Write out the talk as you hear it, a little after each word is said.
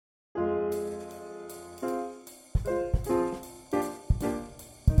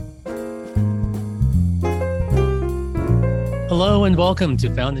and welcome to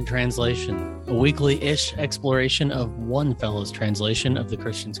Found in Translation, a weekly-ish exploration of one fellow's translation of the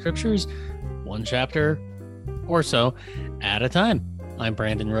Christian scriptures, one chapter or so at a time. I'm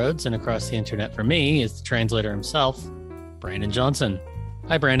Brandon Rhodes, and across the internet from me is the translator himself, Brandon Johnson.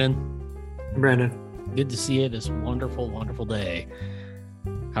 Hi, Brandon. Brandon. Good to see you this wonderful, wonderful day.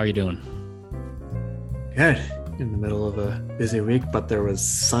 How are you doing? Good. In the middle of a busy week, but there was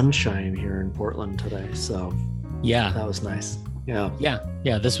sunshine here in Portland today, so yeah, that was nice. Yeah.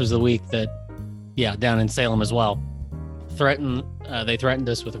 This was the week that, down in Salem as well. They threatened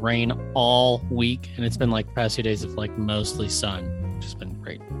us with rain all week, and it's been like past few days of like mostly sun, which has been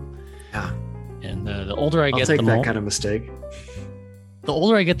great. Yeah. And the older I get, I'll take that kind of mistake. The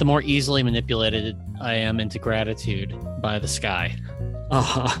older I get, the more easily manipulated I am into gratitude by the sky.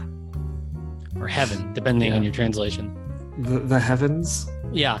 Or heaven, depending on your translation. The heavens?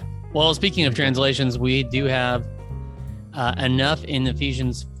 Yeah. Well, speaking of translations, we do have enough in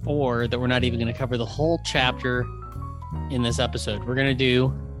Ephesians 4 that we're not even going to cover the whole chapter in this episode. We're going to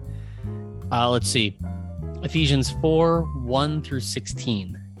do, Ephesians 4, 1 through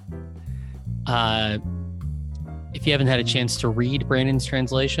 16. If you haven't had a chance to read Brandon's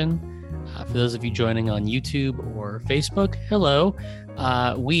translation, for those of you joining on YouTube or Facebook, hello.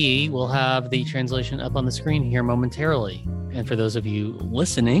 We will have the translation up on the screen here momentarily. And for those of you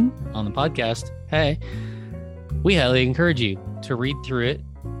listening on the podcast, hey, we highly encourage you to read through it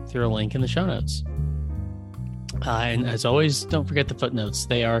through a link in the show notes. And as always, don't forget the footnotes.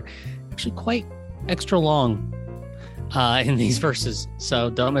 They are actually quite extra long in these verses, so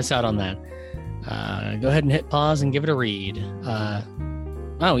don't miss out on that. Go ahead and hit pause and give it a read.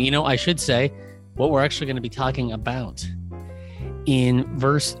 I should say what we're actually going to be talking about. In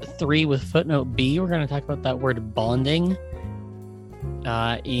verse 3 with footnote B, we're going to talk about that word bonding.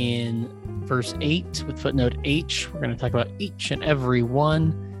 In verse 8 with footnote H, we're going to talk about each and every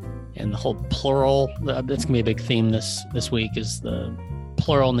one, and the whole plural. That's going to be a big theme this week, is the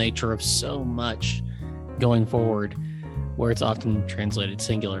plural nature of so much going forward, where it's often translated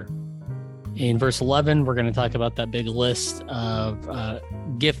singular. In verse 11, we're going to talk about that big list of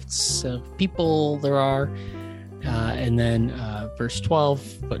gifts of people there are. And then verse 12,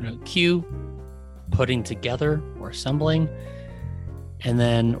 footnote Q, putting together or assembling. And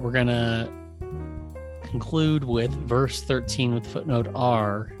then we're going to conclude with verse 13 with footnote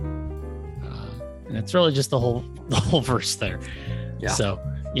R. And it's really just the whole verse there. Yeah. So,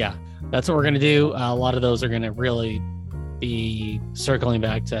 that's what we're going to do. A lot of those are going to really be circling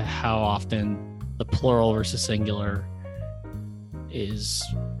back to how often the plural versus singular is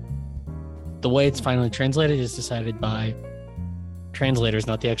the way it's finally translated is decided by translators,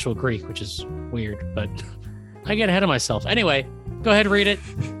 not the actual Greek, which is weird, but I get ahead of myself. Anyway, go ahead and read it.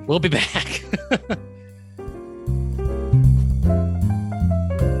 We'll be back.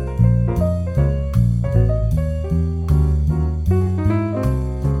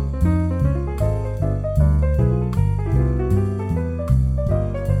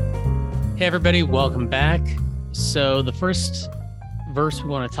 Hey, everybody, welcome back. So the first verse we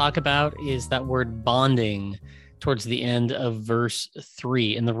want to talk about is that word bonding towards the end of verse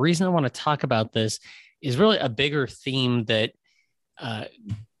 3. And the reason I want to talk about this is really a bigger theme that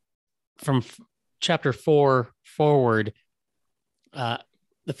from chapter 4 forward,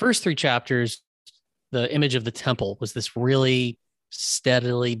 the first 3 chapters, the image of the temple was this really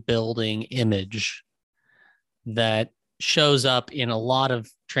steadily building image that shows up in a lot of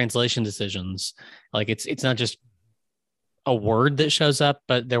translation decisions. Like it's not just a word that shows up,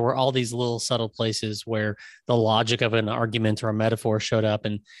 but there were all these little subtle places where the logic of an argument or a metaphor showed up.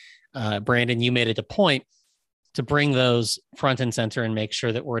 And Brandon, you made it a point to bring those front and center and make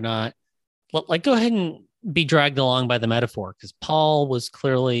sure that we're not go ahead and be dragged along by the metaphor, because Paul was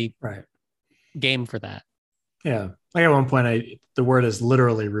clearly game for that. Yeah. Like at one point, the word is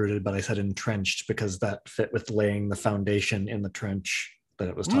literally rooted, but I said entrenched because that fit with laying the foundation in the trench that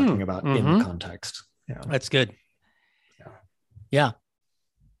it was talking about in the context. Yeah. That's good. Yeah.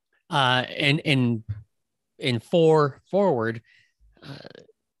 And in 4 forward,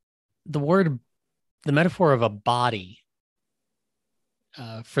 the metaphor of a body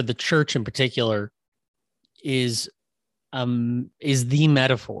for the church in particular is the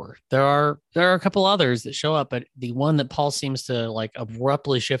metaphor. There are a couple others that show up, but the one that Paul seems to like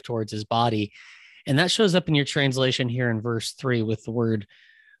abruptly shift towards is body. And that shows up in your translation here in verse 3 with the word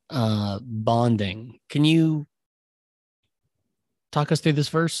bonding. Can you talk us through this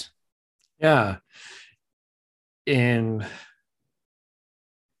verse? Yeah. It's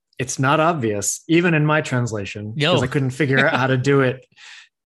not obvious, even in my translation, because I couldn't figure out how to do it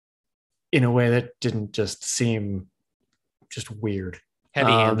in a way that didn't just seem just weird.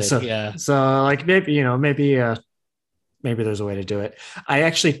 Heavy-handed. So yeah. So like maybe there's a way to do it. I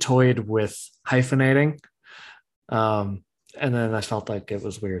actually toyed with hyphenating, and then I felt like it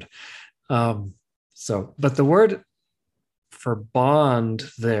was weird. But the word for bond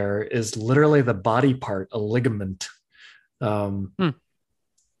there is literally the body part, a ligament.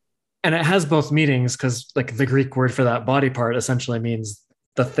 And it has both meanings because like the Greek word for that body part essentially means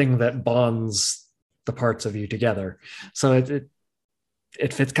the thing that bonds the parts of you together. So it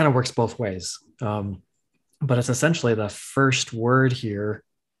fits, kind of works both ways. But it's essentially the first word here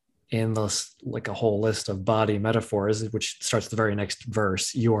in this, like a whole list of body metaphors, which starts the very next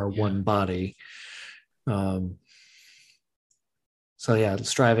verse. You are one body. So yeah,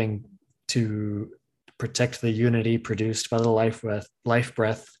 striving to protect the unity produced by the life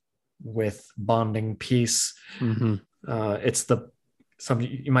breath with bonding peace. It's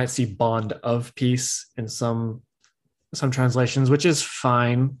you might see bond of peace in some translations, which is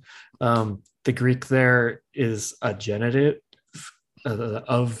fine. The Greek there is a genitive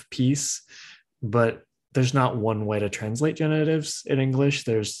of peace, but there's not one way to translate genitives in English.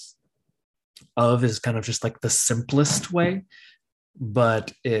 There's of is kind of just like the simplest way,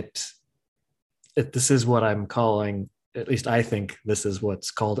 but this is what I'm calling, at least I think this is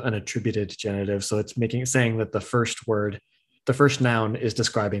what's called an attributed genitive. So it's saying that the first noun is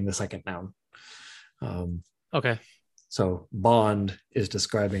describing the second noun. Okay. So bond is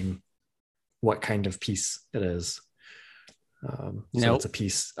describing what kind of peace it is. So it's a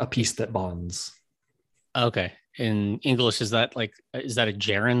piece that bonds. Okay. In English, is that a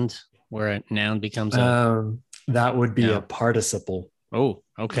gerund where a noun becomes that would be a participle. Oh,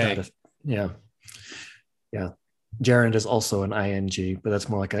 okay. Yeah. Gerund is also an ing, but that's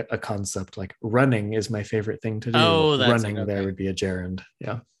more like a concept. Like running is my favorite thing to do. Oh, running there would be a gerund.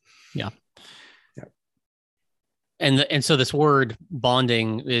 Yeah. And so this word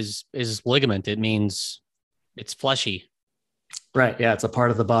bonding is ligament. It means it's fleshy. Right. Yeah. It's a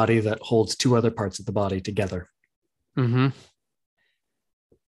part of the body that holds two other parts of the body together. Mm-hmm.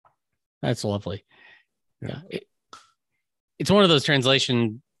 That's lovely. Yeah. It's one of those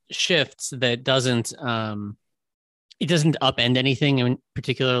translation shifts that doesn't it doesn't upend anything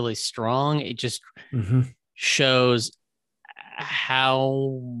particularly strong. It just shows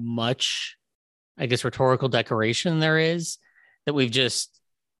how much, I guess, rhetorical decoration there is that we've just,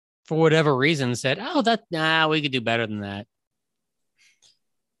 for whatever reason, said, we could do better than that.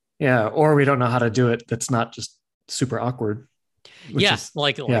 Yeah. Or we don't know how to do it. That's not just super awkward.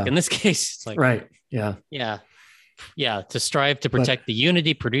 Like in this case, it's like, right. Yeah. Yeah. To strive to protect the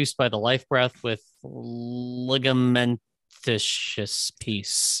unity produced by the life breath with ligamentous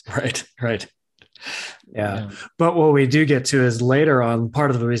peace. Right. Yeah. But what we do get to is later on,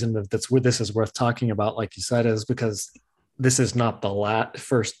 part of the reason that this is worth talking about, like you said, is because this is not the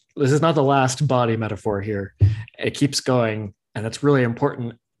last body metaphor here. It keeps going, and it's really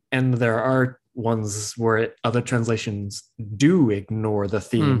important. And there are ones where other translations do ignore the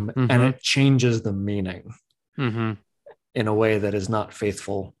theme, and it changes the meaning in a way that is not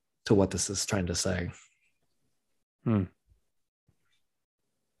faithful to what this is trying to say. And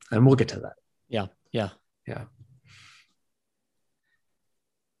we'll get to that. Yeah.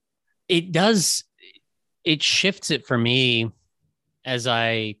 It shifts it for me as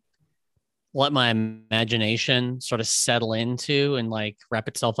I let my imagination sort of settle into and like wrap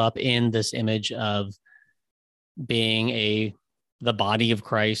itself up in this image of being the body of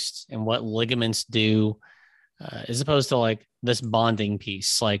Christ and what ligaments do, as opposed to like this bonding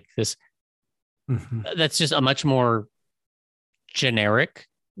piece, like this. That's just a much more generic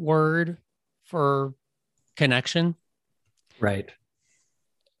word for connection. Right.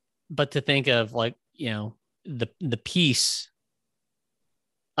 But to think of like, the piece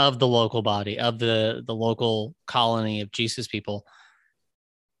of the local body, of the local colony of Jesus people,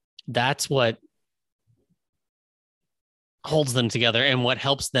 that's what holds them together and what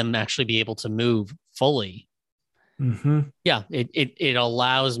helps them actually be able to move fully. Yeah, it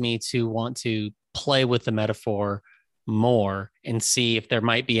allows me to want to play with the metaphor more and see if there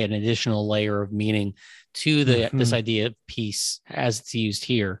might be an additional layer of meaning to this idea of peace as it's used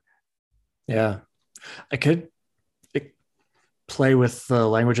here. Yeah, I could play with the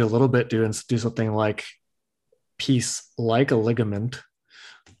language a little bit, do something like peace like a ligament.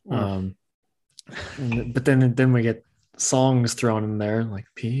 But then we get songs thrown in there like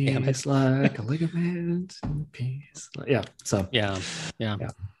peace like a ligament, peace. Yeah. So yeah.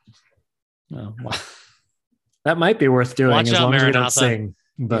 Oh, wow. That might be worth doing. Watch as out, long Maranatha. as we don't sing.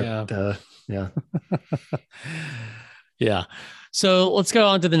 But yeah. Yeah. So let's go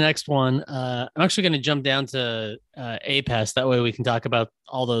on to the next one. I'm actually going to jump down to APEST. That way we can talk about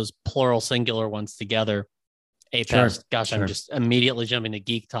all those plural singular ones together. APEST. Sure, Gosh, sure. I'm just immediately jumping to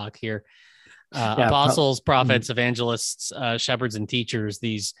geek talk here. Apostles, prophets, evangelists, shepherds, and teachers.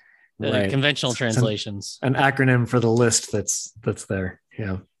 These right. Conventional translations. An acronym for the list that's there.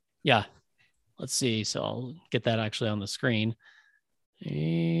 Yeah. Yeah. Let's see. So I'll get that actually on the screen.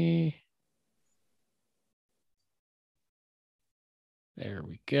 There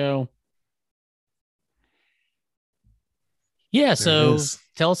we go. Yeah. So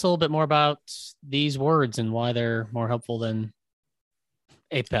tell us a little bit more about these words and why they're more helpful than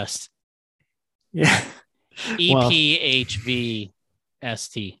APEST. Yeah. EPHVST.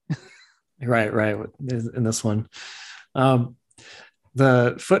 Right. In this one.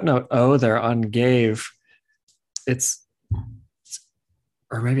 The footnote O there on gave,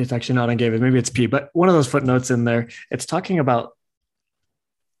 or maybe it's actually not on gave, maybe it's P, but one of those footnotes in there, it's talking about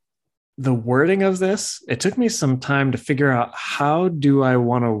the wording of this. It took me some time to figure out how do I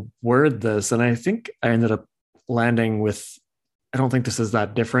want to word this. And I think I ended up landing with, I don't think this is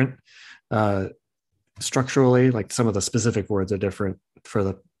that different. Structurally, like some of the specific words are different for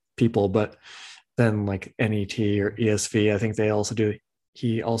the people, but then like NET or ESV, I think they also do.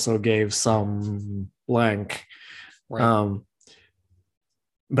 He also gave some blank. Right.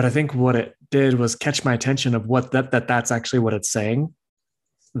 But I think what it did was catch my attention of what that's actually what it's saying,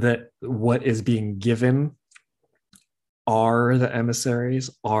 that what is being given are the emissaries,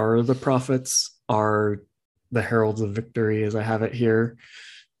 are the prophets, are the heralds of victory, as I have it here.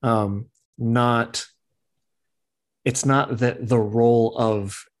 It's not that the role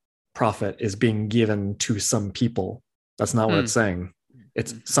of prophet is being given to some people. That's not what it's saying.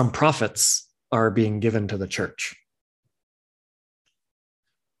 It's some prophets are being given to the church.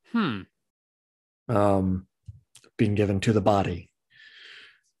 Being given to the body.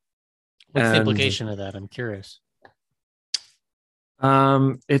 What's the implication of that? I'm curious.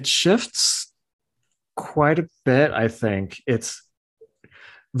 It shifts quite a bit, I think.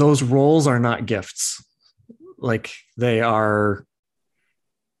 Those roles are not gifts. Like they are,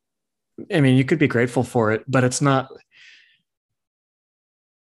 I mean, you could be grateful for it, but it's not.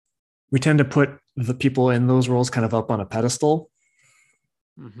 We tend to put the people in those roles kind of up on a pedestal.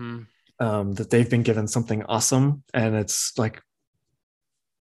 That they've been given something awesome. And it's like,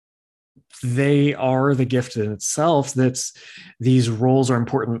 they are the gift in itself. These roles are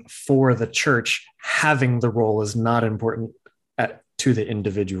important for the church. Having the role is not important to the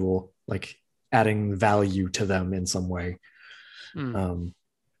individual, like adding value to them in some way.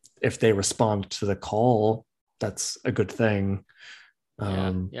 If they respond to the call, that's a good thing.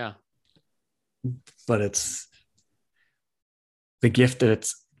 Yeah. But it's the gift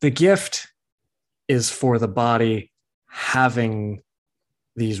the gift is for the body having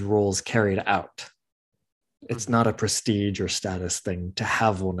these roles carried out. It's not a prestige or status thing to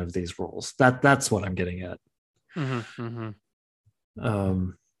have one of these roles. That's what I'm getting at. And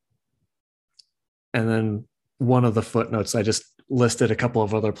then one of the footnotes, I just listed a couple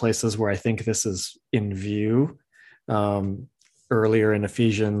of other places where I think this is in view. Earlier in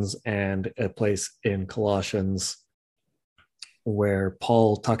Ephesians and a place in Colossians where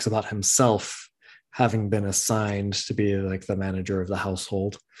Paul talks about himself having been assigned to be like the manager of the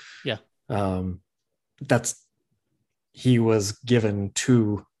household. Yeah. He was given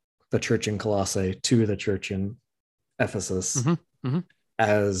to the church in Colossae, to the church in Ephesus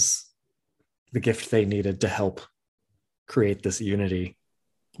as the gift they needed to help create this unity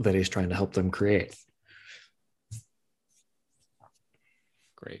that he's trying to help them create.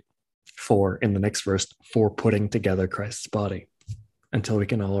 Great. In the next verse, for putting together Christ's body until we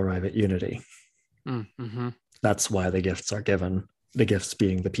can all arrive at unity. That's why the gifts are given, the gifts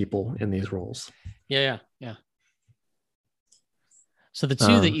being the people in these roles. Yeah. So the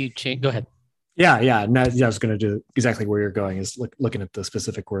two that you change, go ahead. Yeah. No, I was going to do exactly where you're going, is looking at the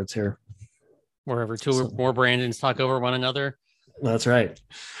specific words here. Wherever two or more Brandons talk over one another. That's right.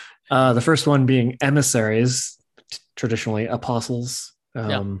 The first one being emissaries, traditionally apostles.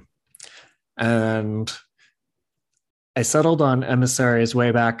 And I settled on emissaries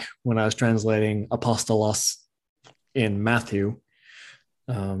way back when I was translating apostolos in Matthew,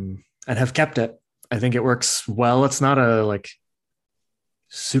 and have kept it. I think it works well. It's not a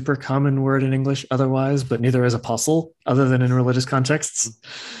super common word in English otherwise, but neither is apostle, other than in religious contexts.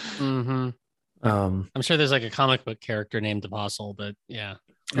 I'm sure there's a comic book character named Apostle, but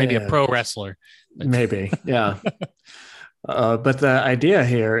maybe a pro wrestler. Maybe, yeah. But the idea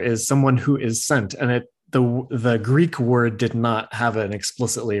here is someone who is sent, and the Greek word did not have an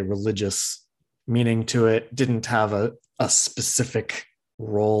explicitly religious meaning to it, didn't have a a specific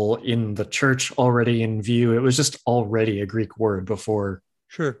role in the church already in view. It was just already a Greek word before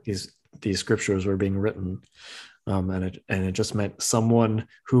these scriptures were being written. And it just meant someone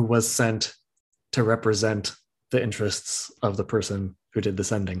who was sent to represent the interests of the person who did the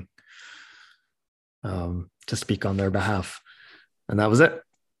sending, to speak on their behalf. And that was it.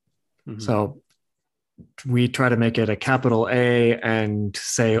 Mm-hmm. So we try to make it a capital A and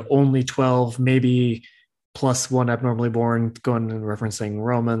say only 12, maybe plus one abnormally born, going and referencing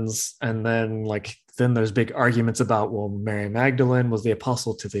Romans. And then then there's big arguments about, well, Mary Magdalene was the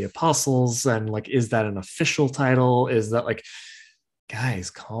apostle to the apostles. And is that an official title? Is that guys,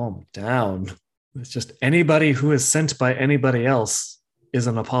 calm down. It's just anybody who is sent by anybody else is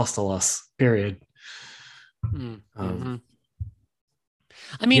an apostolos, period. Mm-hmm.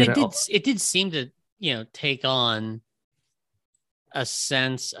 I mean, it did seem to, take on a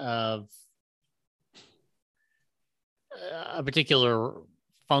sense of a particular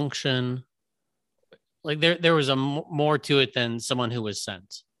function. There was more to it than someone who was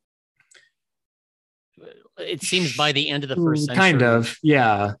sent. It seems by the end of the first century. Kind of,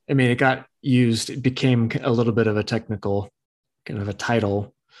 yeah. I mean, it got used. It became a little bit of a technical kind of a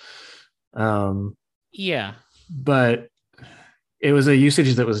title. Yeah. But it was a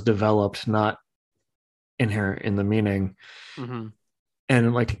usage that was developed, not inherent in the meaning. Mm-hmm.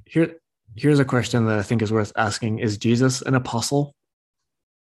 And here's a question that I think is worth asking. Is Jesus an apostle?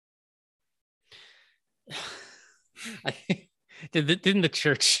 Didn't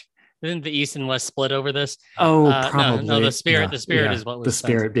the East and West split over this? Oh, probably. No, the Spirit is what was the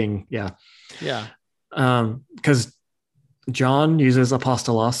Spirit being, yeah. Yeah. Because John uses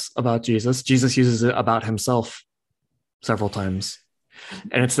apostolos about Jesus. Jesus uses it about himself several times.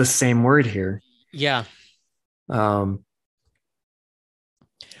 And it's the same word here. Yeah. And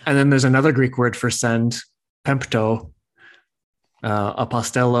then there's another Greek word for send, pempto,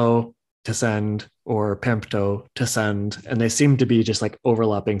 apostello, to send, or pempto, to send. And they seem to be just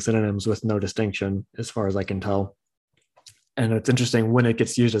overlapping synonyms with no distinction, as far as I can tell. And it's interesting, when it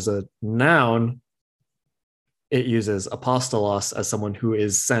gets used as a noun, it uses apostolos as someone who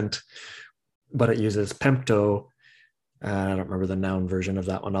is sent, but it uses pempto. I don't remember the noun version of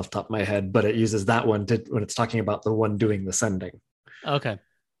that one off the top of my head, but it uses that one when it's talking about the one doing the sending. Okay.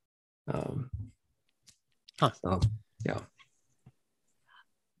 So, yeah.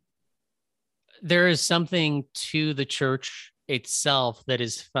 There is something to the church itself that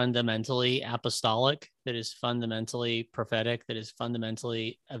is fundamentally apostolic, that is fundamentally prophetic, that is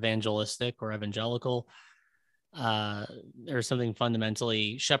fundamentally evangelistic or evangelical. There's something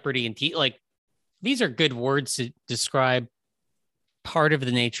fundamentally shepherdy and these are good words to describe part of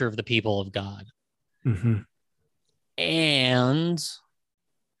the nature of the people of God. Mm-hmm. And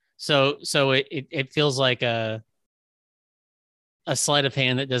so it feels like a sleight of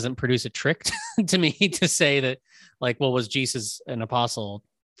hand that doesn't produce a trick to me to say that was Jesus an apostle?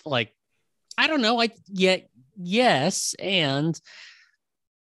 I don't know. Yes. And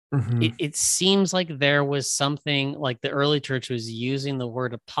mm-hmm. it seems like there was something the early church was using the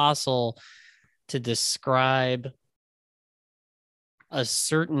word apostle to describe a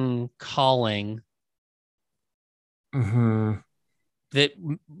certain calling mm-hmm. that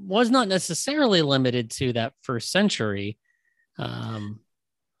was not necessarily limited to that first century.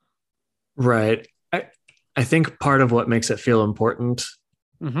 Right. I think part of what makes it feel important,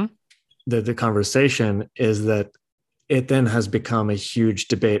 mm-hmm. the conversation, is that it then has become a huge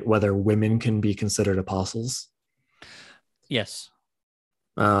debate whether women can be considered apostles. Yes.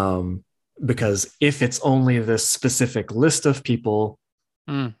 Because if it's only this specific list of people,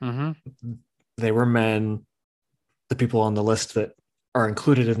 mm-hmm. they were men, the people on the list that are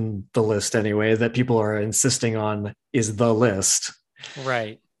included in the list anyway, that people are insisting on is the list.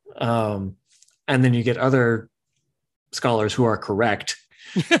 Right. And then you get other scholars who are correct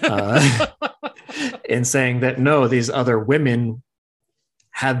in saying that, no, these other women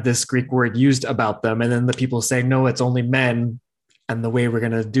had this Greek word used about them. And then the people say, no, it's only men. And the way we're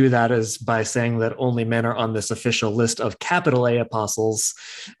going to do that is by saying that only men are on this official list of capital A apostles,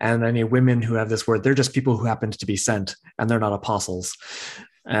 and any women who have this word, they're just people who happened to be sent, and they're not apostles.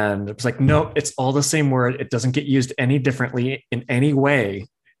 And it's no, it's all the same word. It doesn't get used any differently in any way.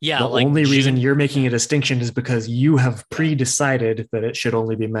 Yeah. The only reason you're making a distinction is because you have pre-decided that it should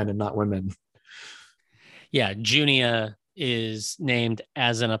only be men and not women. Yeah. Junia is named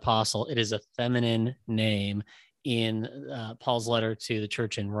as an apostle. It is a feminine name. In Paul's letter to the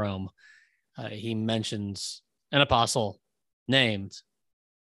church in Rome, he mentions an apostle named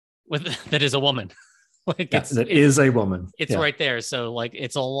that is a woman. Is a woman. It's right there. So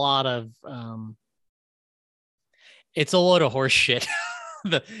it's a lot of it's a load of horse shit. the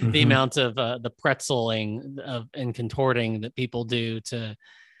Mm-hmm. the amount of the pretzeling of and contorting that people do to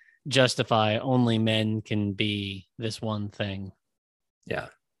justify only men can be this one thing. Yeah,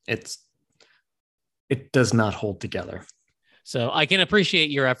 it does not hold together. So I can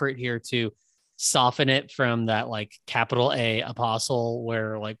appreciate your effort here to soften it from that like capital A apostle,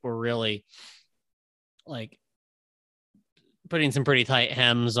 where like we're really like putting some pretty tight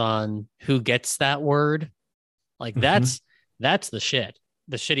hems on who gets that word. Like that's the shit.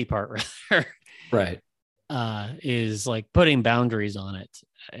 The shitty part rather. Right. Is like putting boundaries on it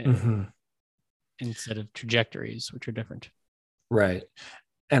instead of trajectories, which are different. Right.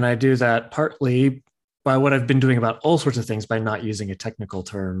 And I do that partly by what I've been doing about all sorts of things by not using a technical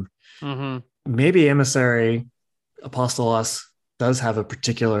term. Maybe emissary, apostolos, does have a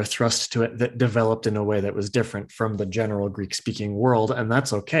particular thrust to it that developed in a way that was different from the general Greek speaking world. And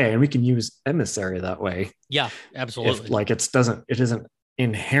that's okay. And we can use emissary that way. Yeah, absolutely. If, like it isn't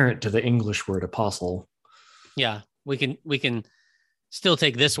inherent to the English word apostle. Yeah, we can still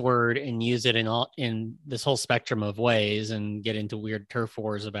take this word and use it in this whole spectrum of ways and get into weird turf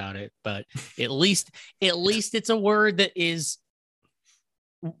wars about it. But at least it's a word that is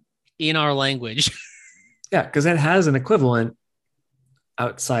in our language. Yeah, because it has an equivalent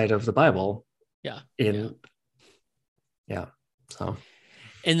outside of the Bible. Yeah. So.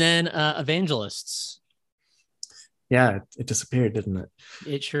 And then evangelists. Yeah, it disappeared, didn't it?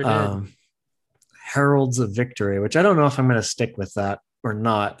 It sure did. Heralds of Victory, which I don't know if I'm going to stick with that or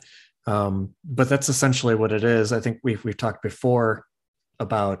not. But that's essentially what it is. I think we've talked before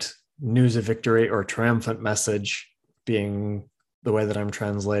about news of victory or triumphant message being the way that I'm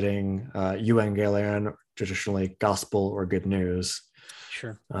translating euangelion, traditionally gospel or good news.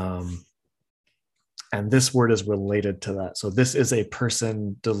 Sure. And this word is related to that. So this is a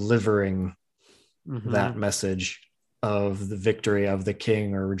person delivering that message of the victory of the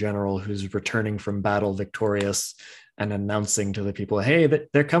king or general who's returning from battle victorious and announcing to the people, hey,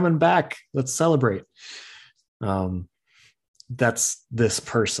 they're coming back. Let's celebrate. That's this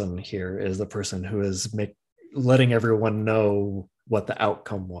person here is the person who is letting everyone know what the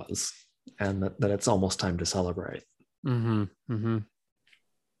outcome was and that it's almost time to celebrate. Making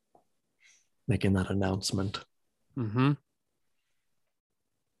that announcement.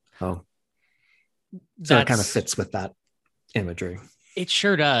 So it kind of fits with that imagery. It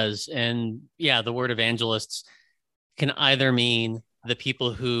sure does. And yeah, the word evangelists can either mean the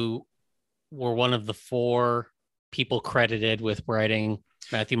people who were one of the 4 people credited with writing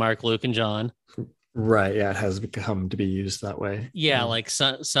Matthew, Mark, Luke, and John. Right. Yeah, it has become to be used that way. Yeah, like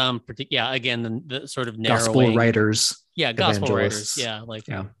some particular. Yeah, again, the sort of narrowing. Gospel writers. Yeah, gospel writers. Yeah, like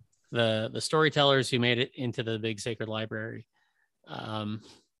the storytellers who made it into the big sacred library.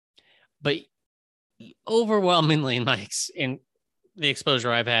 But overwhelmingly in the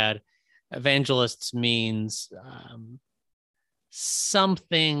exposure I've had, evangelists means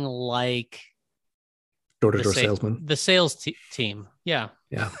something like door-to-door salesman, the sales team. Yeah.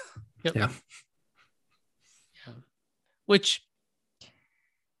 Yep. Yeah. Which,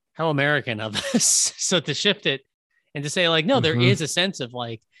 how American of us. So to shift it and to say like, no, there is a sense of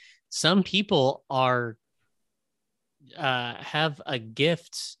like some people are have a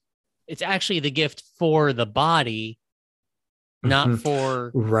gift. It's actually the gift for the body, not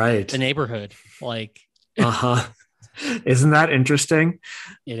for the neighborhood. Like, isn't that interesting?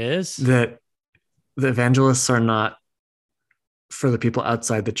 It is. That the evangelists are not for the people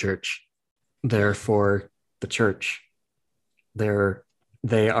outside the church. They're for the church.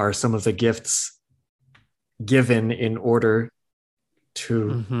 They are some of the gifts given in order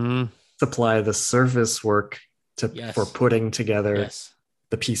to supply the service work for putting together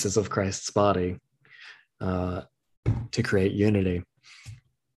the pieces of Christ's body to create unity.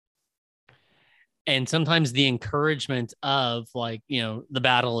 And sometimes the encouragement of like, the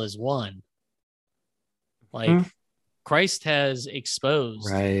battle is won. Like Christ has exposed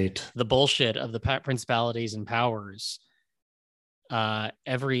the bullshit of the principalities and powers,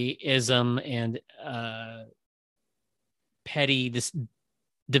 every ism and petty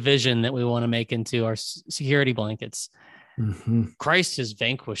division that we want to make into our security blankets. Christ has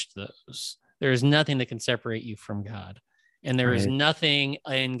vanquished those. There is nothing that can separate you from God. And there is nothing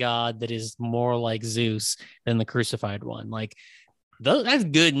in God that is more like Zeus than the crucified one. Like, that's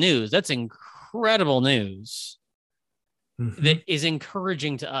good news. That's incredible news that is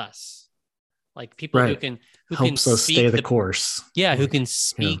encouraging to us. Like people who can helps us stay the course. Yeah, who can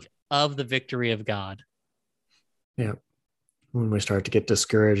speak of the victory of God. Yeah. When we start to get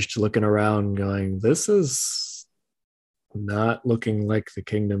discouraged, looking around, going, "This is not looking like the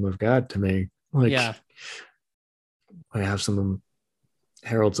kingdom of God to me." Like, we have some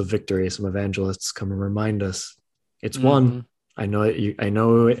heralds of victory, some evangelists come and remind us it's one. I know I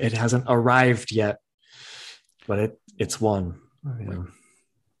know it hasn't arrived yet, but it's one. Right.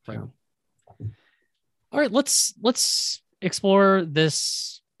 Right. All right, let's explore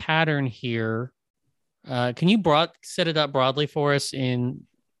this pattern here. Can you set it up broadly for us?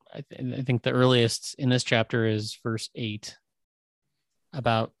 I think the earliest in this chapter is verse 8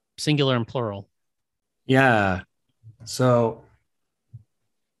 about singular and plural. Yeah. So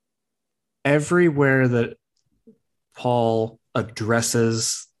everywhere that Paul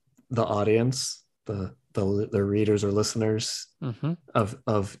addresses the audience, the readers or listeners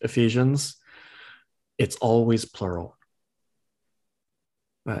of Ephesians, it's always plural.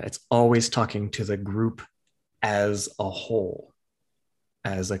 It's always talking to the group as a whole,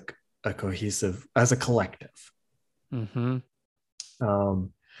 as a cohesive, as a collective.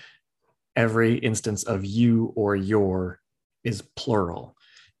 Every instance of you or your is plural.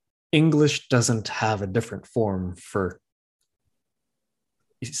 English doesn't have a different form for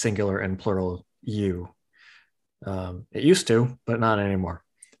singular and plural you. It used to, but not anymore.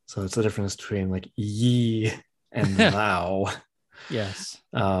 So it's the difference between like ye and thou. Yes.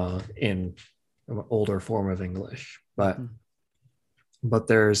 In an older form of English. But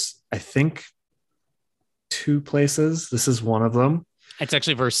there's, I think, 2 places. This is one of them. It's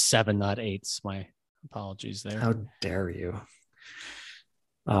actually verse 7, not 8. My apologies there. How dare you?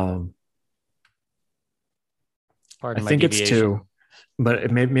 Pardon I think it's 2, but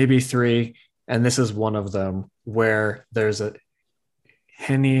it may be 3. And this is one of them where there's a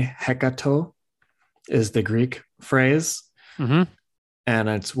heni hekato is the Greek phrase. And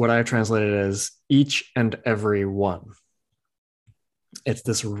it's what I translated as each and every one. It's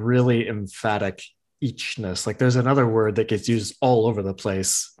this really emphatic eachness. Like there's another word that gets used all over the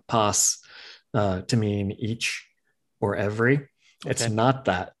place, pas, to mean each or every. Okay. It's not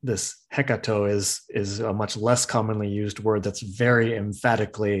that. This hekato is a much less commonly used word that's very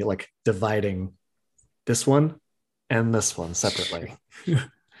emphatically like dividing this one and this one separately.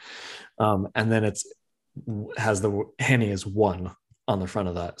 And then has the heni is one on the front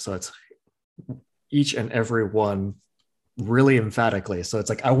of that. So it's each and every one really emphatically. So it's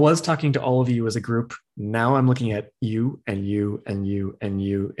like, I was talking to all of you as a group. Now I'm looking at you and you and you and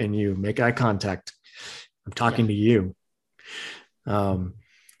you and you. Make eye contact. I'm talking to you. But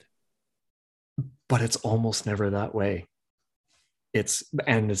it's almost never that way. It's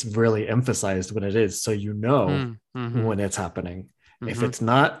really emphasized when it is. So you know when it's happening. If it's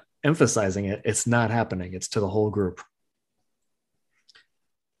not emphasizing it, it's not happening. It's to the whole group.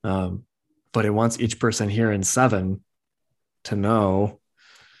 But it wants each person here in 7 to know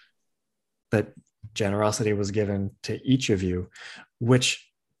that generosity was given to each of you, which,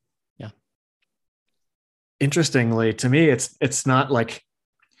 interestingly to me, it's not like,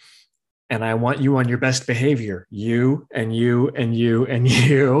 and I want you on your best behavior, you and you and you and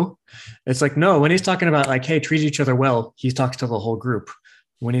you. It's like, no, when he's talking about like, hey, treat each other well, he talks to the whole group.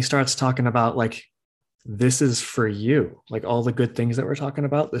 When he starts talking about like, this is for you, like all the good things that we're talking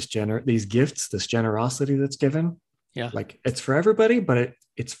about, these gifts, this generosity that's given, like it's for everybody, but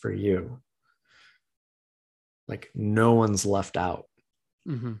it's for you. Like no one's left out.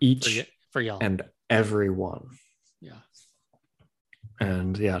 Each for y'all and everyone.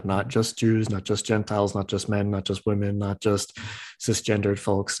 And not just Jews, not just Gentiles, not just men, not just women, not just cisgendered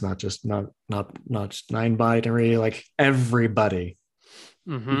folks, not just non-binary, like everybody.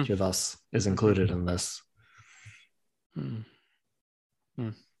 Each of us is included in this.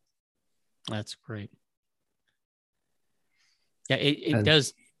 That's great. Yeah, it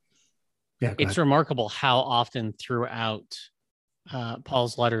does. Yeah, it's remarkable how often throughout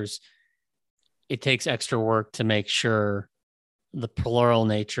Paul's letters, it takes extra work to make sure the plural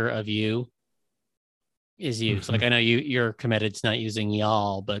nature of you is used. Like I know you're committed to not using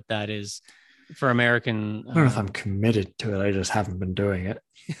y'all, but that is for American. I don't know if I'm committed to it. I just haven't been doing it.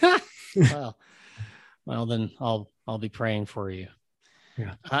 well, then I'll be praying for you.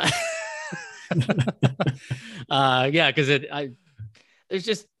 Yeah. Because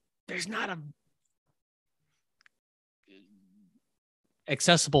there's not a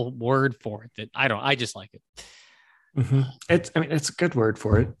accessible word for it that I just like it. It's a good word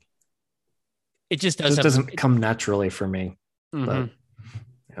for it. It just doesn't come naturally for me. But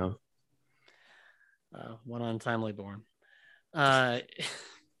one untimely born.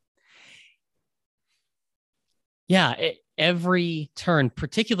 Every turn,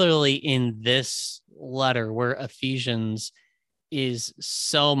 particularly in this letter where Ephesians is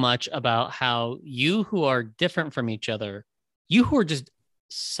so much about how you who are different from each other, you who are just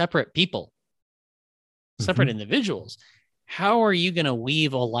separate people, separate individuals. How are you going to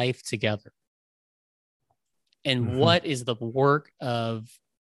weave a life together? And what is the work of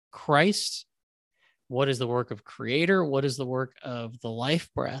Christ? What is the work of Creator? What is the work of the life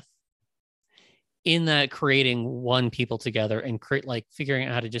breath in that creating one people together and create, like, figuring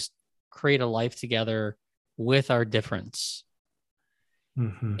out how to just create a life together with our difference?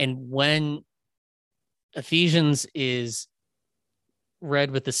 And when Ephesians is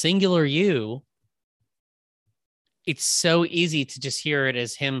read with the singular you, it's so easy to just hear it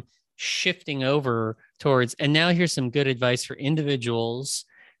as him shifting over towards, and now here's some good advice for individuals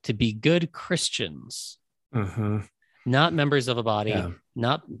to be good Christians, not members of a body,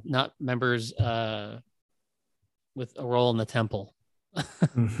 not members with a role in the temple.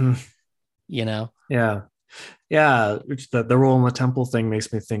 You know? Yeah. The role in the temple thing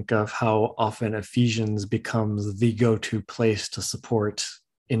makes me think of how often Ephesians becomes the go-to place to support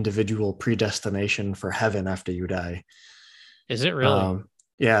individual predestination for heaven after you die. Is it really?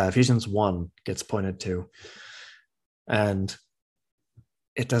 Yeah, Ephesians 1 gets pointed to. And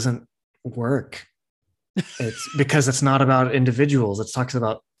it doesn't work. It's because it's not about individuals. It talks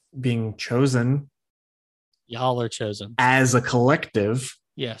about being chosen. Y'all are chosen as a collective.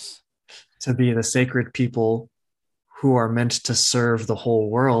 Yes. To be the sacred people who are meant to serve the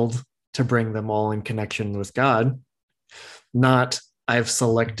whole world, to bring them all in connection with God. Not, I've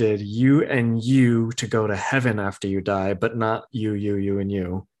selected you and you to go to heaven after you die, but not you, and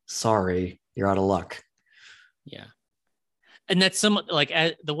you. Sorry, you're out of luck. Yeah. And that's somewhat like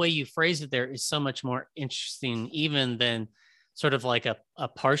the way you phrase it there is so much more interesting, even than sort of like a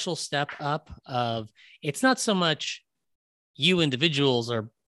partial step up of, it's not so much you individuals are,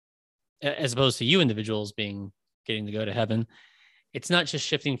 as opposed to you individuals getting to go to heaven. It's not just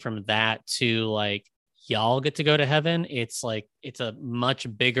shifting from that to like, y'all get to go to heaven. It's like, it's a much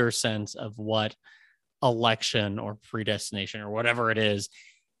bigger sense of what election or predestination or whatever it is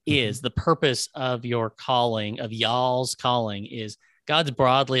the purpose of your calling, of y'all's calling, is God's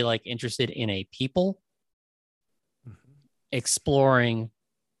broadly like interested in a people exploring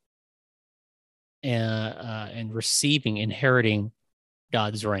and receiving, inheriting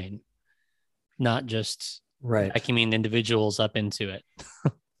God's reign, not just vacuuming individuals up into it.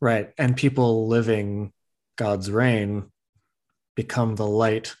 Right. And people living God's reign become the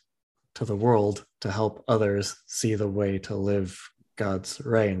light to the world to help others see the way to live God's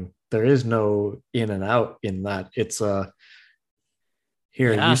reign. There is no in and out in that. It's you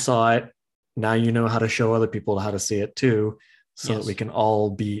saw it. Now you know how to show other people how to see it too, so that we can all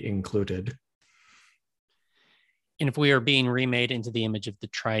be included. And if we are being remade into the image of the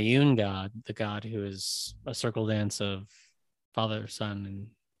triune God, the God who is a circle dance of Father, Son, and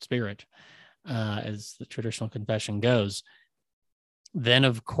Spirit, as the traditional confession goes, then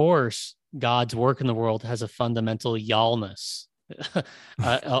of course God's work in the world has a fundamental y'allness,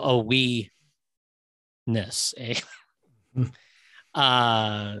 a we-ness.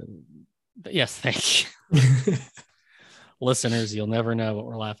 Yes, thank you. Listeners, you'll never know what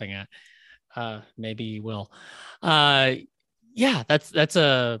we're laughing at. Maybe you will. That's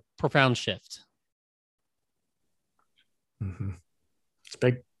a profound shift. It's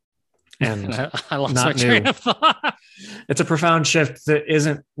big. And I lost my train of thought. It's a profound shift that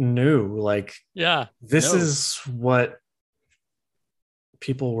isn't new. Like, this is what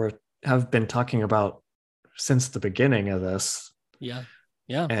people have been talking about since the beginning of this. Yeah.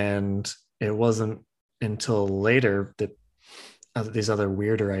 And it wasn't until later that these other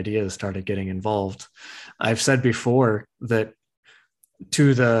weirder ideas started getting involved. I've said before that,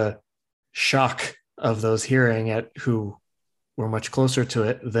 to the shock of those hearing it who were much closer to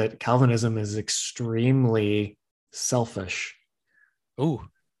it, that Calvinism is extremely selfish. Ooh.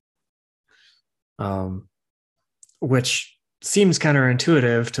 Which seems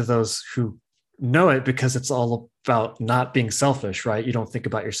counterintuitive to those who know it, because it's all about not being selfish, right? You don't think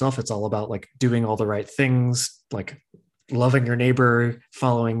about yourself. It's all about like doing all the right things, like loving your neighbor,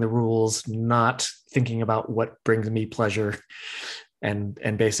 following the rules, not thinking about what brings me pleasure and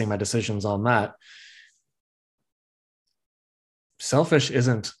basing my decisions on that.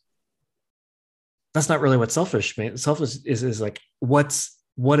 That's not really what selfish means. Selfish is like,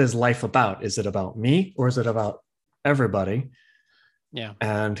 what is life about? Is it about me, or is it about everybody? Yeah.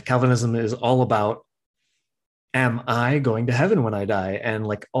 And Calvinism is all about, am I going to heaven when I die? And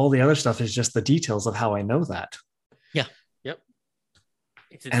like all the other stuff is just the details of how I know that. Yeah. Yep.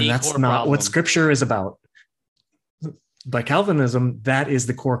 And that's not what Scripture is about. By Calvinism, that is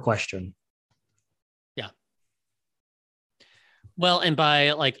the core question. Yeah. Well, and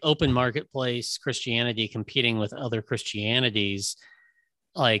by like open marketplace Christianity competing with other Christianities,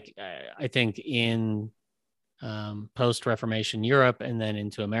 like I think in post-Reformation Europe and then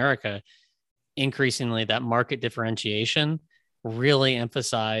into America, increasingly that market differentiation really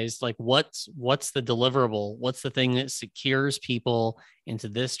emphasized like what's the deliverable, what's the thing that secures people into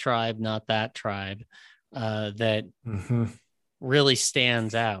this tribe, not that tribe, that really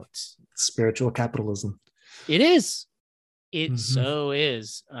stands out. Spiritual capitalism. It is. It so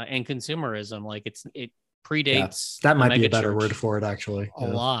is. And consumerism, like it predates. That might be a better word for it, actually. A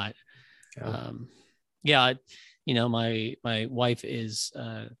lot. My wife is,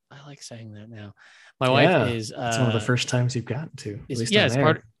 I like saying that now. My wife is, it's one of the first times you've gotten to, at least is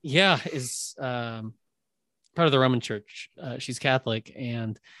part of the Roman Church. She's Catholic.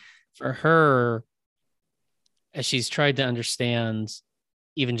 And for her, as she's tried to understand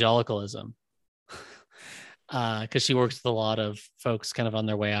evangelicalism, because she works with a lot of folks kind of on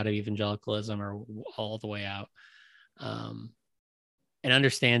their way out of evangelicalism or all the way out, and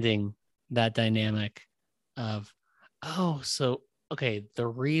understanding that dynamic of, the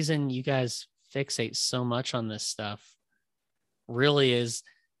reason you guys fixate so much on this stuff really is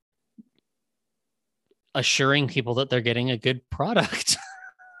assuring people that they're getting a good product.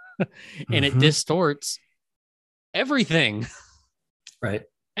 And it distorts everything. Right.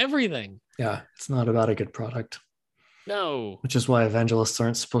 Everything. Yeah. It's not about a good product. No. Which is why evangelists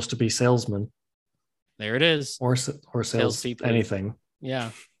aren't supposed to be salesmen. There it is. Or sales anything. Yeah.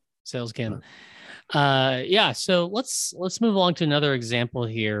 Sales can. So let's move along to another example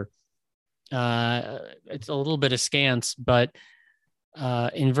here. It's a little bit askance, but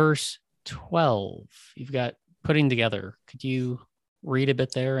in verse 12, you've got putting together. Could you read a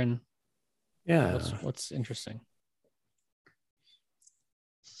bit there? And what's interesting?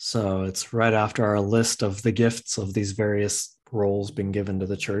 So it's right after our list of the gifts of these various roles being given to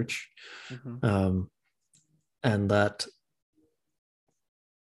the church. And that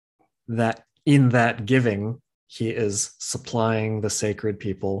in that giving, he is supplying the sacred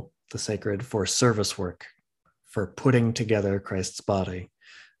people, the sacred for service work, for putting together Christ's body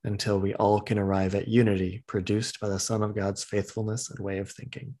until we all can arrive at unity produced by the Son of God's faithfulness and way of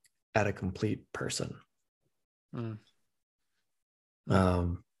thinking at a complete person.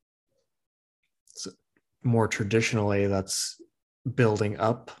 So more traditionally, that's building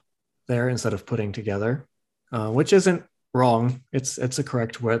up there instead of putting together, which isn't wrong. It's a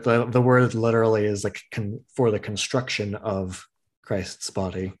correct word. The word literally is like for the construction of Christ's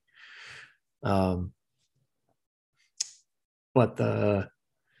body. But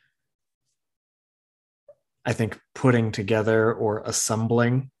I think putting together or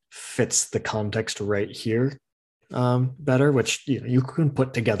assembling fits the context right here better, which you can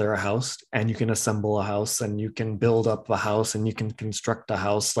put together a house and you can assemble a house and you can build up a house and you can construct a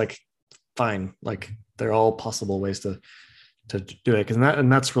house, like fine, like they're all possible ways to do it,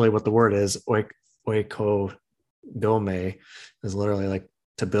 and that's really what the word is. Oikodome is literally like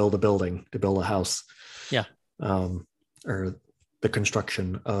to build a building, to build a house, or the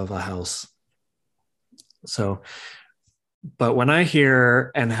construction of a house. So, but when I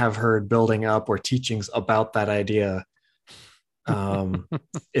hear and have heard building up or teachings about that idea,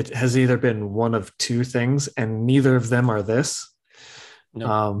 it has either been one of two things, and neither of them are this.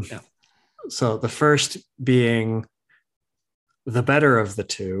 So the first being the better of the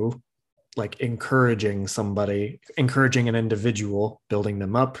two, like encouraging an individual, building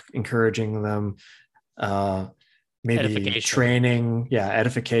them up, encouraging them, maybe edification. Training,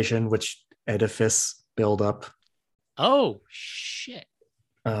 edification, which edifice, build up. Oh shit.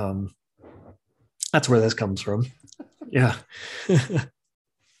 That's where this comes from. Yeah.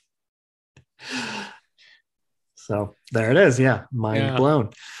 So there it is. Yeah. Mind blown.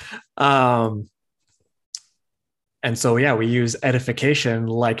 And so, we use edification,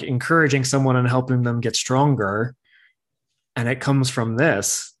 like encouraging someone and helping them get stronger. And it comes from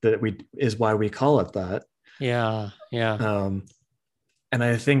this, is why we call it that. Yeah. Yeah. And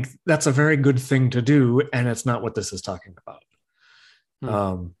I think that's a very good thing to do. And it's not what this is talking about.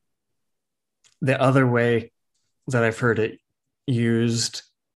 The other way that I've heard it used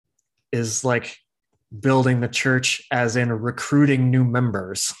is like building the church as in recruiting new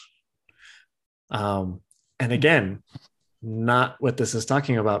members. And again, not what this is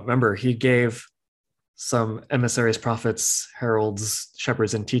talking about. Remember, he gave some emissaries, prophets, heralds,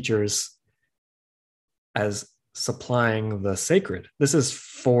 shepherds, and teachers as supplying the sacred. This is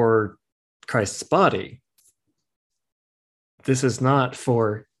for Christ's body. This is not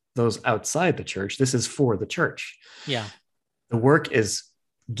for those outside the church. This is for the church. Yeah. The work is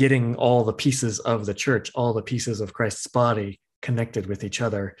getting all the pieces of the church, all the pieces of Christ's body connected with each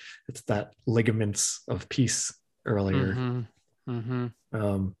other. It's that ligaments of peace earlier.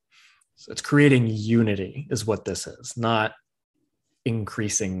 So it's creating unity is what this is, not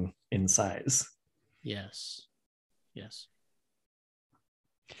increasing in size. Yes. Yes.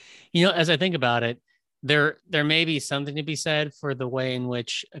 You know, as I think about it, there may be something to be said for the way in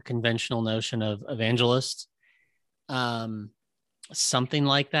which a conventional notion of evangelist, something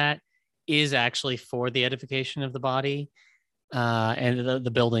like that, is actually for the edification of the body, and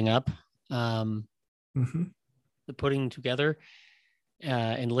the building up, Mm-hmm. the putting together,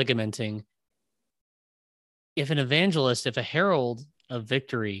 and ligamenting. If an evangelist, if a herald of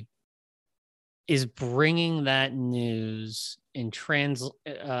victory is bringing that news in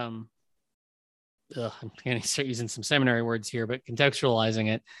I'm going to start using some seminary words here, but contextualizing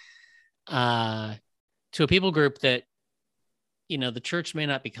it to a people group that, you know, the church may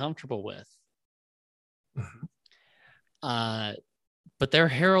not be comfortable with, Mm-hmm. But they're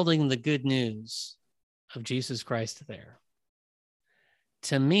heralding the good news of Jesus Christ there.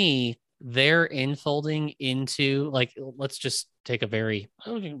 To me, they're enfolding into, like, let's just take a very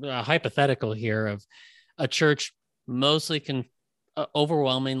hypothetical here of a church mostly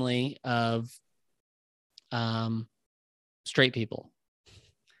overwhelmingly of straight people,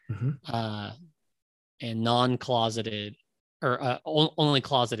 Mm-hmm. And non-closeted or only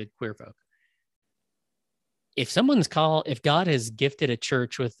closeted queer folk. If God has gifted a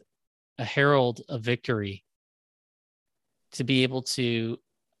church with a herald of victory to be able to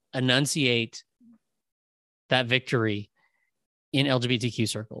enunciate that victory in LGBTQ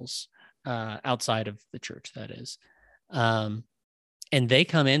circles, outside of the church, that is, and they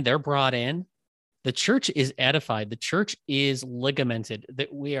come in, they're brought in, the church is edified, the church is ligamented,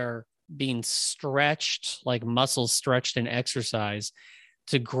 that we are being stretched like muscles stretched in exercise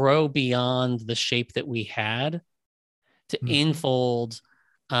to grow beyond the shape that we had, to Mm-hmm. enfold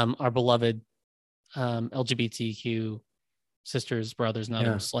our beloved LGBTQ sisters, brothers, and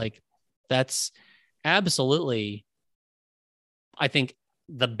others. Like, that's absolutely, I think,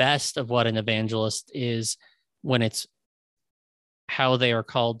 the best of what an evangelist is, when it's how they are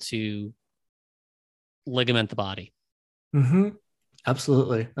called to ligament the body. Mm-hmm.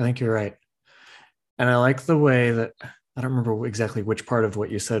 Absolutely. I think you're right. And I like the way that, I don't remember exactly which part of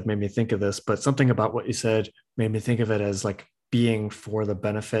what you said made me think of this, but something about what you said made me think of it as like being for the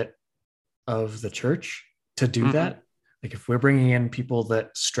benefit of the church to do Mm-hmm. that. Like if we're bringing in people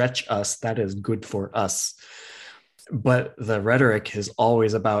that stretch us, that is good for us. But the rhetoric is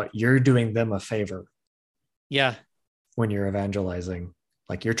always about you're doing them a favor. Yeah. When you're evangelizing,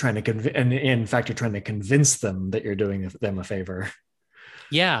 like you're trying to and in fact, you're trying to convince them that you're doing them a favor.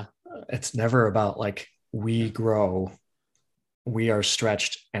 Yeah. It's never about like we grow, we are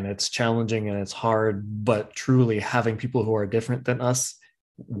stretched, and it's challenging and it's hard, but truly having people who are different than us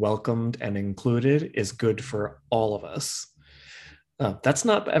welcomed and included is good for all of us. That's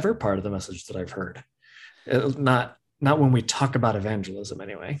not ever part of the message that I've heard. Not when we talk about evangelism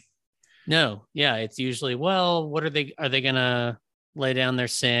anyway. No. Yeah. It's usually, well, what are they going to lay down their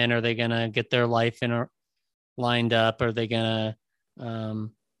sin? Are they going to get their life lined up? Are they going to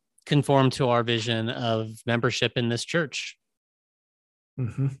conform to our vision of membership in this church?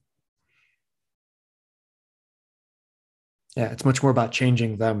 Mm-hmm. Yeah, it's much more about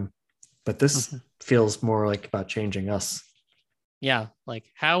changing them, but this feels more like about changing us. Yeah, like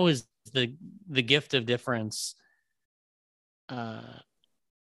how is the gift of difference? How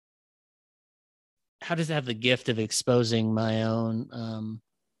does it have the gift of exposing my own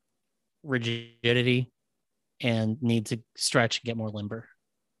rigidity and need to stretch and get more limber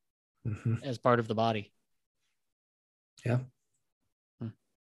as part of the body? Yeah.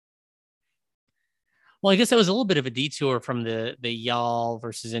 Well, I guess that was a little bit of a detour from the y'all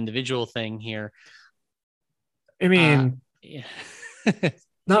versus individual thing here. I mean, yeah.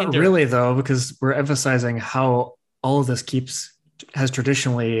 Not really though, because we're emphasizing how all of this has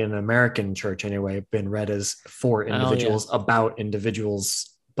traditionally in American church anyway been read as for individuals, about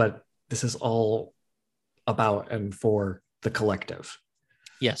individuals, but this is all about and for the collective.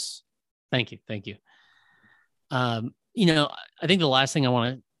 Yes. Thank you. You know, I think the last thing I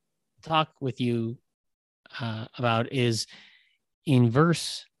want to talk with you about is in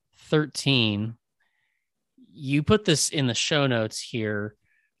verse 13. You put this in the show notes here,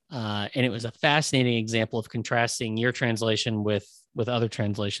 and it was a fascinating example of contrasting your translation with other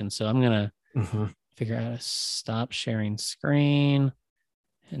translations. So I'm going to figure out how to stop sharing screen.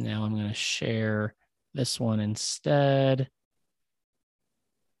 And now I'm going to share this one instead.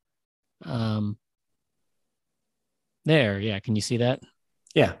 There. Yeah. Can you see that?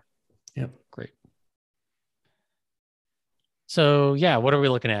 Yeah. Yep. Great. So yeah, what are we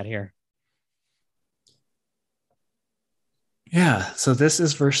looking at here? Yeah. So this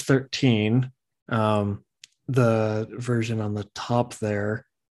is verse 13. The version on the top there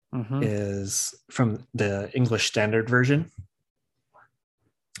is from the English Standard Version,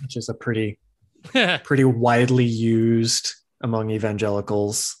 which is a pretty widely used among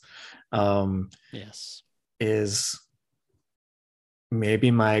evangelicals. Yes. Is maybe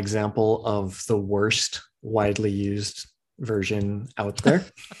my example of the worst widely used version out there.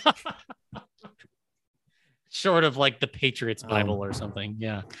 Short of like the Patriots Bible or something.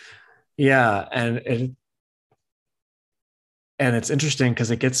 Yeah. Yeah. And it's interesting because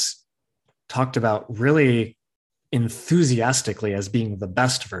it gets talked about really enthusiastically as being the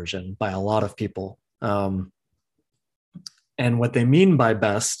best version by a lot of people. And what they mean by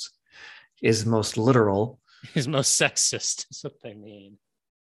best is most literal. Is most sexist, is what they mean.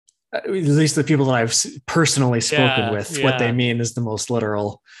 At least the people that I've personally spoken with, what they mean is the most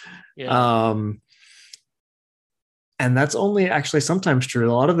literal. Yeah. And that's only actually sometimes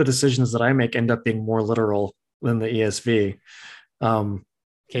true. A lot of the decisions that I make end up being more literal than the ESV.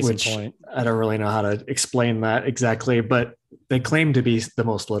 Which I don't really know how to explain that exactly, but they claim to be the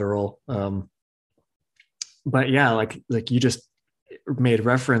most literal. But yeah, like you just made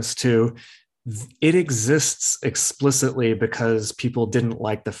reference to, it exists explicitly because people didn't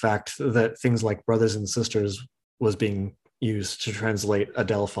like the fact that things like brothers and sisters was being used to translate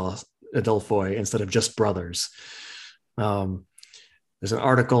Adelphoi instead of just brothers. There's an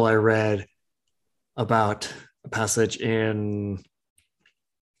article I read about a passage in,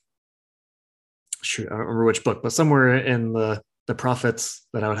 shoot, I don't remember which book, but somewhere in the prophets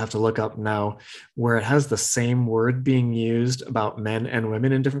that I would have to look up now, where it has the same word being used about men and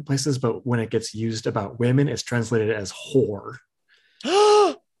women in different places, but when it gets used about women, it's translated as whore.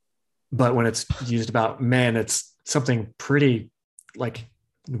 But when it's used about men, it's something pretty like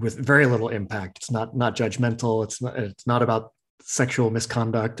with very little impact. It's not judgmental. It's not about sexual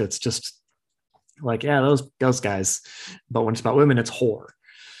misconduct. It's just like, yeah, those guys. But when it's about women, it's whore.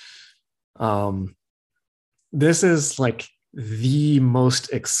 This is like the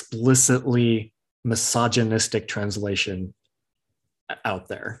most explicitly misogynistic translation out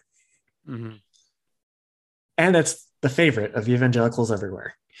there. Mm-hmm. And it's the favorite of evangelicals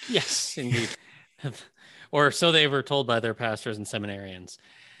everywhere. Yes, indeed. Or so they were told by their pastors and seminarians.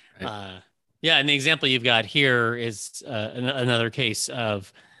 Right. Yeah, and the example you've got here is another case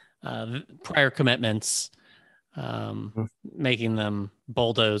of prior commitments, making them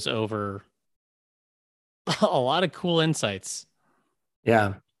bulldoze over a lot of cool insights.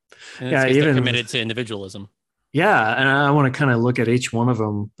 Yeah. And yeah, even they're committed to individualism. Yeah, and I want to kind of look at each one of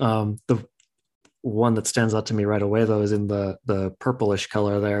them. The one that stands out to me right away, though, is in the purplish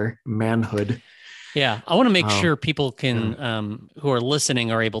color there, manhood. Yeah, I want to make sure people can, who are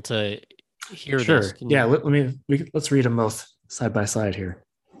listening, are able to hear this. Yeah, let's read them both side by side here.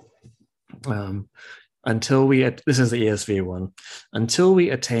 This is the ESV one. Until we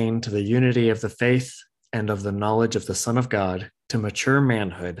attain to the unity of the faith and of the knowledge of the Son of God, to mature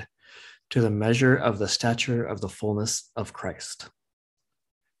manhood, to the measure of the stature of the fullness of Christ.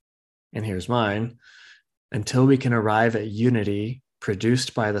 And here's mine. Until we can arrive at unity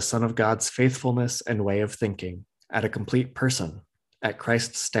produced by the Son of God's faithfulness and way of thinking, at a complete person, at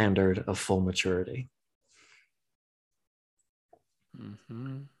Christ's standard of full maturity.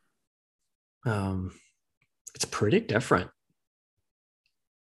 Mm-hmm. It's pretty different.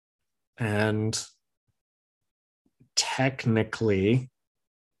 And technically,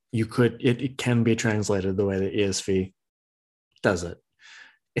 it can be translated the way the ESV does it.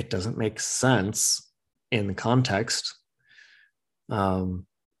 It doesn't make sense in the context, the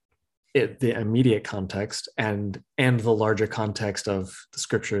immediate context, and the larger context of the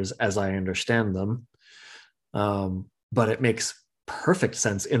scriptures as I understand them. But it makes perfect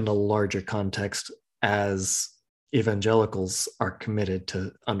sense in the larger context as evangelicals are committed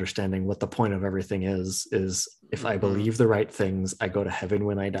to understanding what the point of everything is if I believe the right things, I go to heaven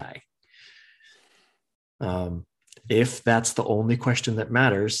when I die. If that's the only question that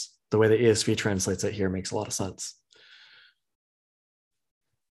matters, the way the ESV translates it here makes a lot of sense.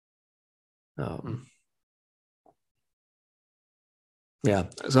 Yeah,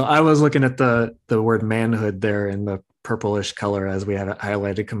 so I was looking at the word manhood there in the purplish color as we have it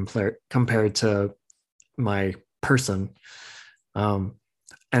highlighted compared to my person. And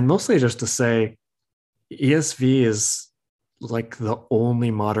mostly just to say, ESV is like the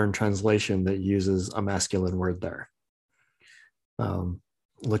only modern translation that uses a masculine word there.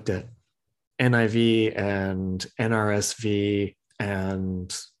 Looked at NIV and NRSV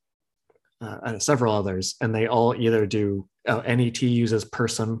and several others, and they all either do NET uses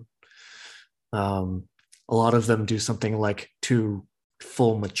person. A A lot of them do something like to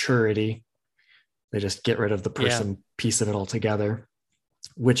full maturity. They just get rid of the person piece of it altogether,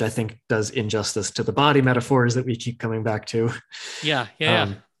 which I think does injustice to the body metaphors that we keep coming back to. Yeah.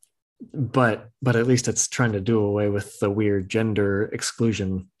 But at least it's trying to do away with the weird gender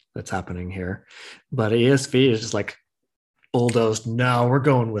exclusion that's happening here. But ESV is just like bulldozed. No, we're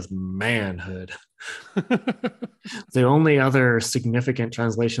going with manhood. The only other significant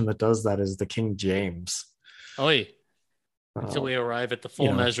translation that does that is the King James. Until we arrive at the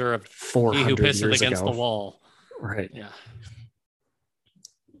full measure of 400 he who pisses years against ago. the wall. Right. Yeah.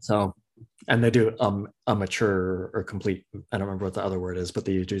 So, and they do a mature or complete, I don't remember what the other word is, but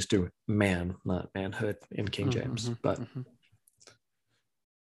they just do man, not manhood in King James.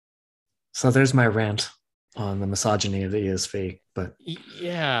 So there's my rant on the misogyny of the ESV. But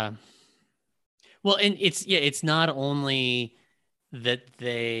yeah. Well, and it's not only that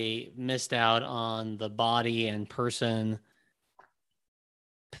they missed out on the body and person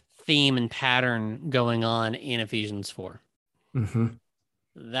theme and pattern going on in Ephesians 4. Mm-hmm.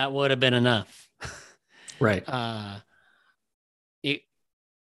 That would have been enough. Right.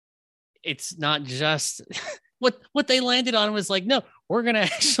 It's not just what they landed on was like, no, we're going to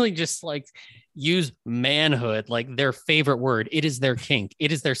actually just like use manhood, like their favorite word. It is their kink.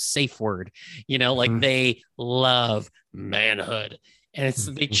 It is their safe word, like they love manhood. And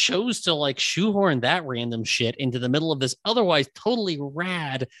they chose to like shoehorn that random shit into the middle of this otherwise totally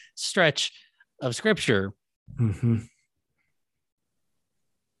rad stretch of scripture. Mm-hmm.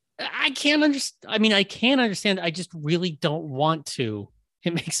 I can't understand. I mean, I can understand. I just really don't want to.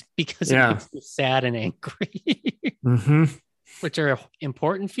 It makes it makes me sad and angry, which are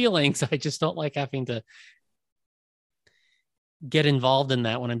important feelings. I just don't like having to get involved in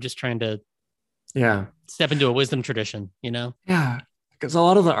that when I'm just trying to step into a wisdom tradition, Yeah, because a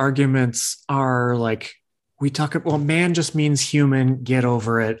lot of the arguments are like, man just means human, get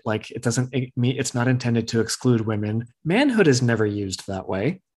over it. Like it's not intended to exclude women. Manhood is never used that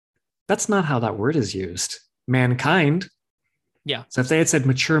way. That's not how that word is used. Mankind. Yeah. So if they had said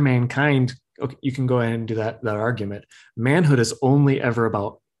mature mankind, okay, you can go ahead and do that argument. Manhood is only ever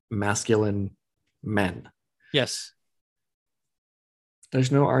about masculine men. Yes.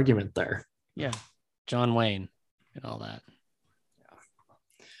 There's no argument there. Yeah. John Wayne and all that.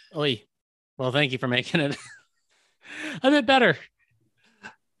 Yeah. Oy. Well, thank you for making it a bit better.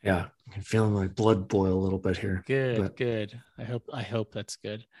 Yeah. I'm feeling my blood boil a little bit here. Good. I hope that's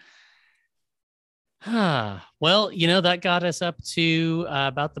good. Well, that got us up to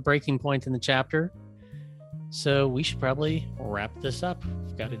about the breaking point in the chapter. So we should probably wrap this up.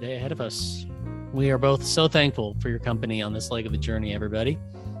 We've got a day ahead of us. We are both so thankful for your company on this leg of the journey, everybody.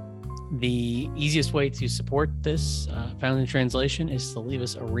 The easiest way to support this Found in Translation is to leave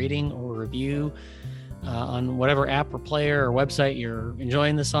us a rating or review on whatever app or player or website you're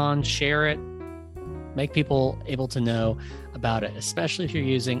enjoying this on. Share it. Make people able to know about it, especially if you're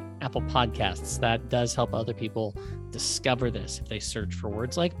using Apple Podcasts. That does help other people discover this if they search for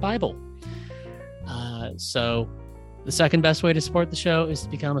words like Bible. So the second best way to support the show is to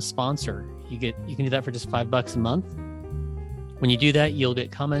become a sponsor. You can do that for just $5 a month. When you do that, you'll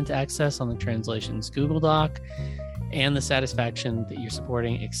get comment access on the Translations Google Doc and the satisfaction that you're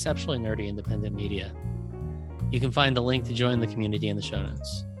supporting exceptionally nerdy independent media. You can find the link to join the community in the show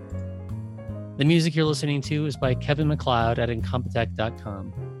notes. The music you're listening to is by Kevin MacLeod at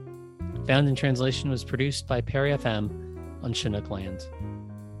Incompetech.com. Found in Translation was produced by Perry FM on Chinook Land.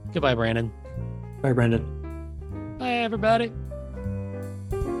 Goodbye, Brandon. Bye, Brandon. Bye, everybody.